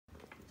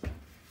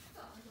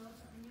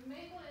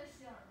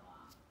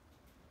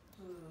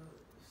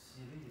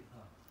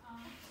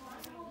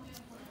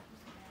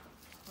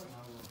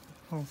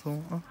放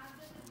松啊。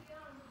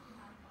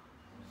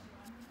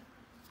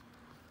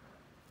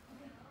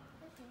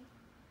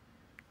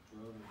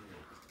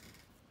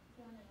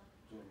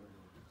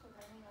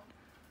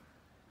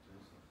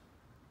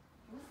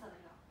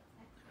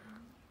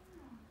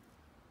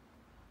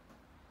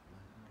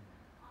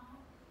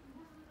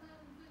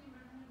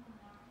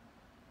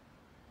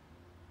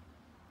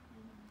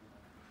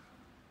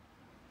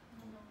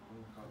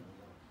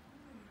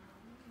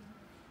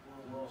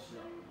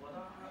我当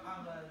时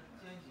按个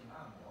肩颈按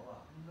摩吧。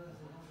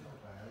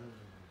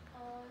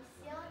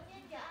行，肩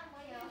颈按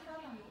摩也要稍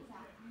等一下。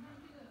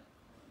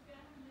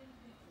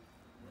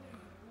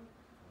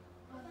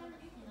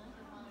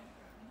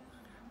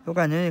有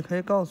感觉也可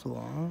以告诉我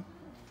啊。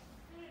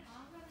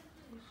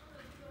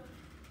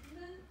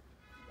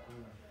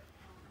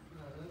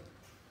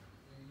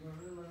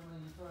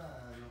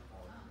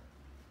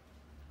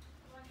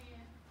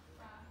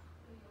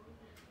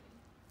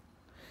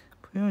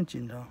不用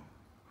紧张，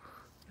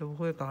也不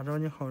会嘎着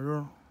你好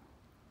肉。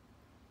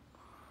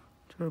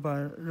就是把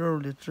肉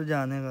的指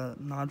甲那个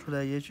拿出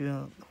来，也许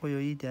会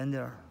有一点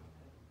点儿。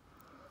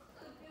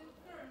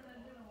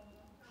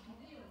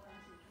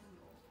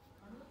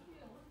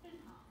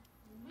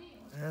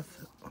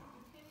S，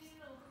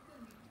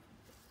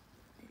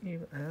 一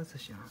个 S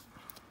型。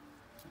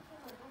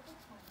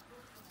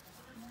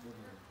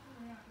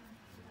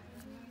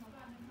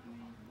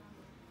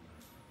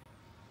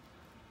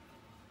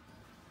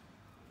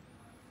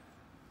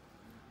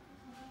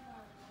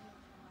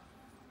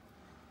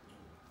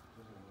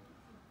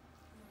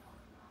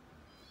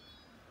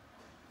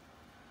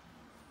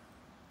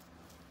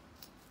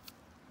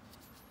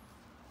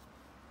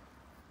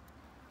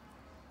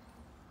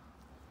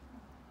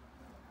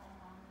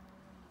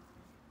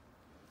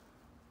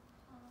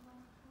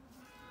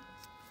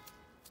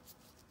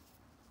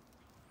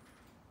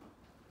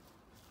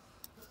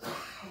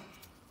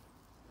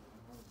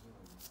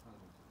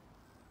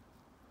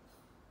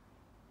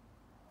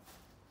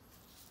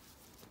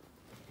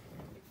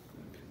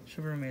是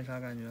不是没啥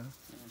感觉？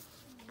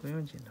不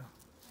用紧张，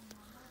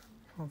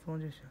放松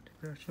就行。这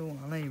边修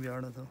完了一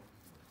边的都。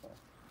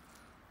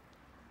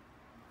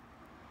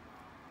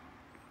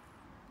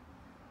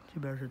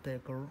这边是带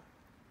钩，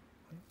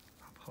哎，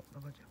打跑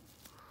了吧就。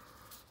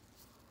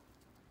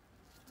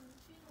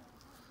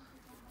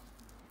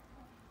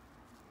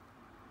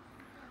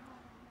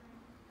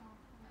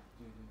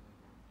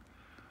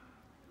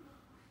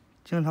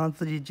经常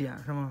自己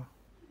剪是吗？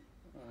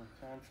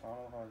时间长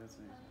了的话就自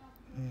己剪。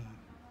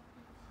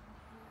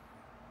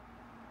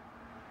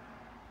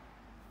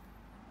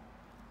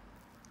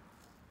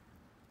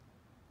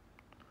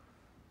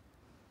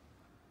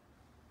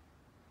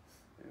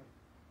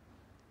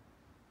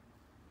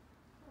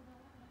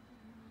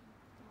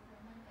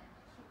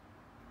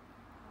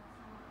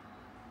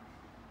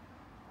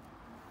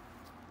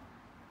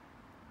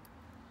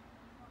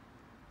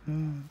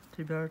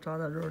这边扎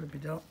的肉的比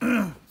较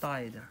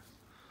大一点，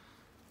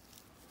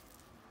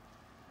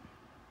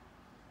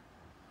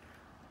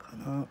可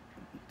能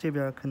这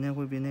边肯定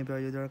会比那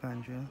边有点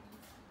感觉。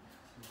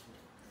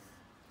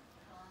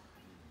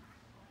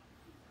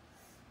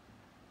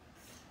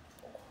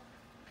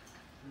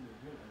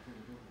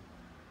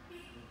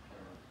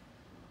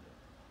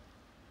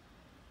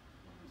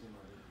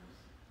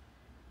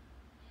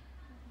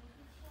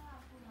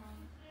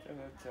这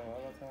个剪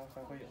完了它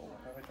还会有，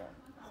还会长。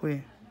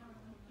会。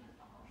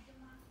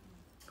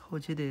后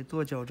期得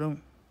做矫正。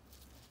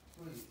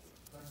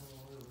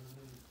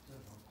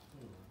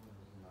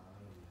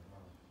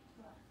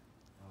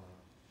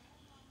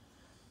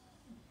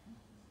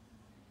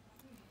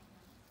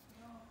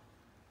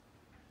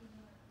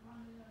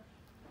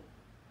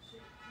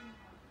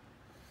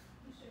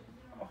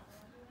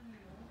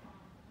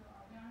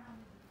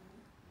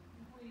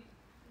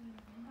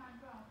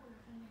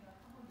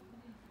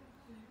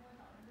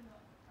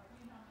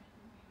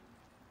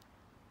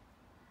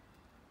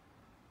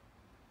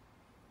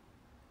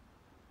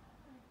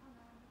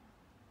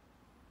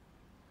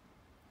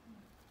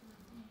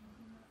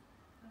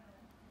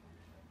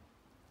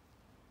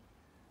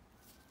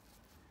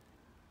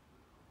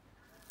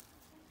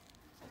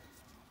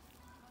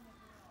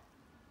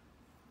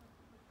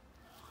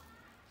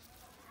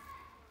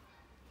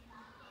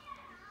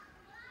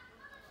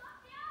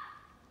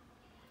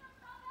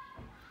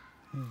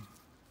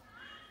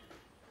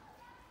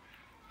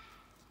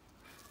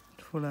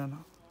出来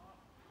了。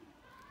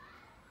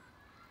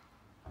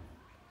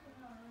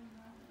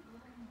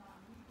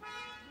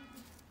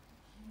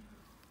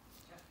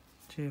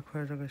这一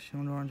块这个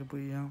形状就不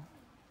一样，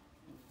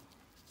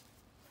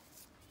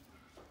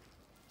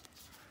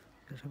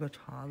这是个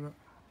茬子。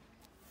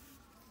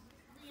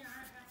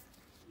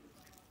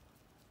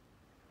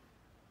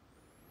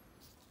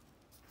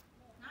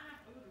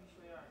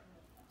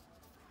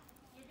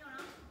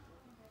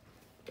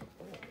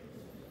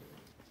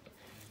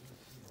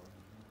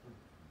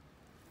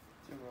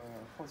这个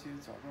后期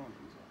矫正怎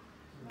么做？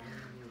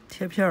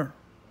贴片儿。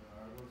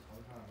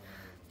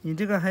你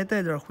这个还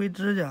带点灰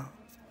指甲。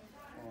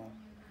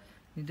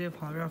你这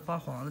旁边发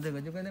黄的这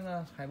个，就跟那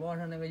个海报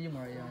上那个一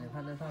模一样。你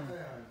看这上面，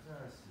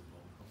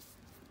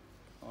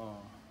哦，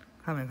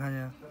看没看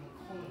见？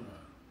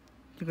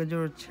这个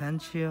就是前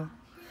期，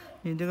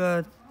你这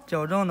个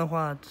矫正的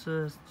话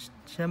是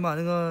先把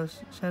那个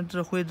先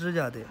治灰指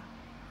甲的。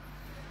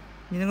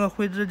你那个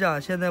灰指甲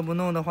现在不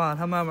弄的话，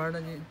它慢慢的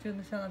你就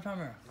像那上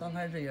面，刚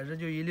开始也是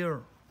就一溜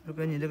儿，就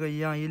跟你这个一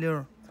样一溜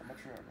儿。怎么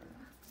治啊这个？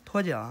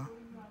脱甲，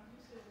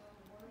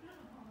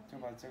就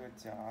把这个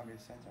甲给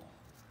先讲。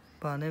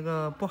把那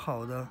个不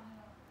好的，啊，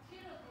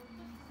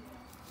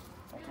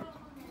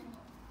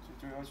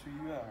就要去医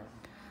院还是？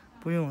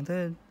不用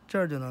在这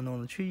儿就能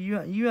弄的，去医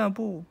院，医院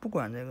不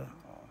管这个，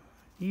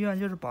医院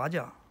就是拔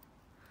甲。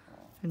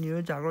就你有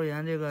甲沟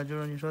炎这个，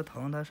就是你说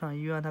疼，他上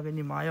医院，他给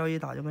你麻药一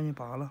打就给你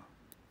拔了。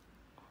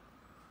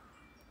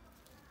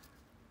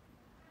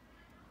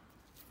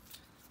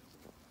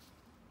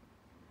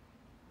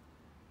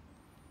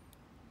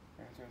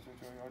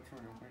就要治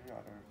灰指甲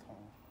这是疼。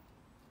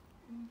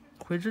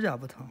灰指甲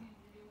不疼。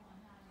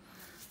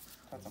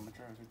他怎么治？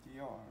就滴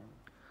药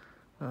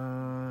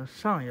还是？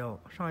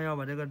上药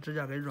把这个指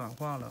甲给软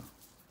化了。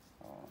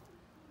哦。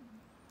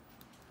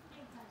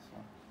行。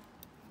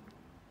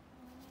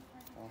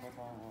回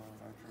头我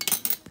来治。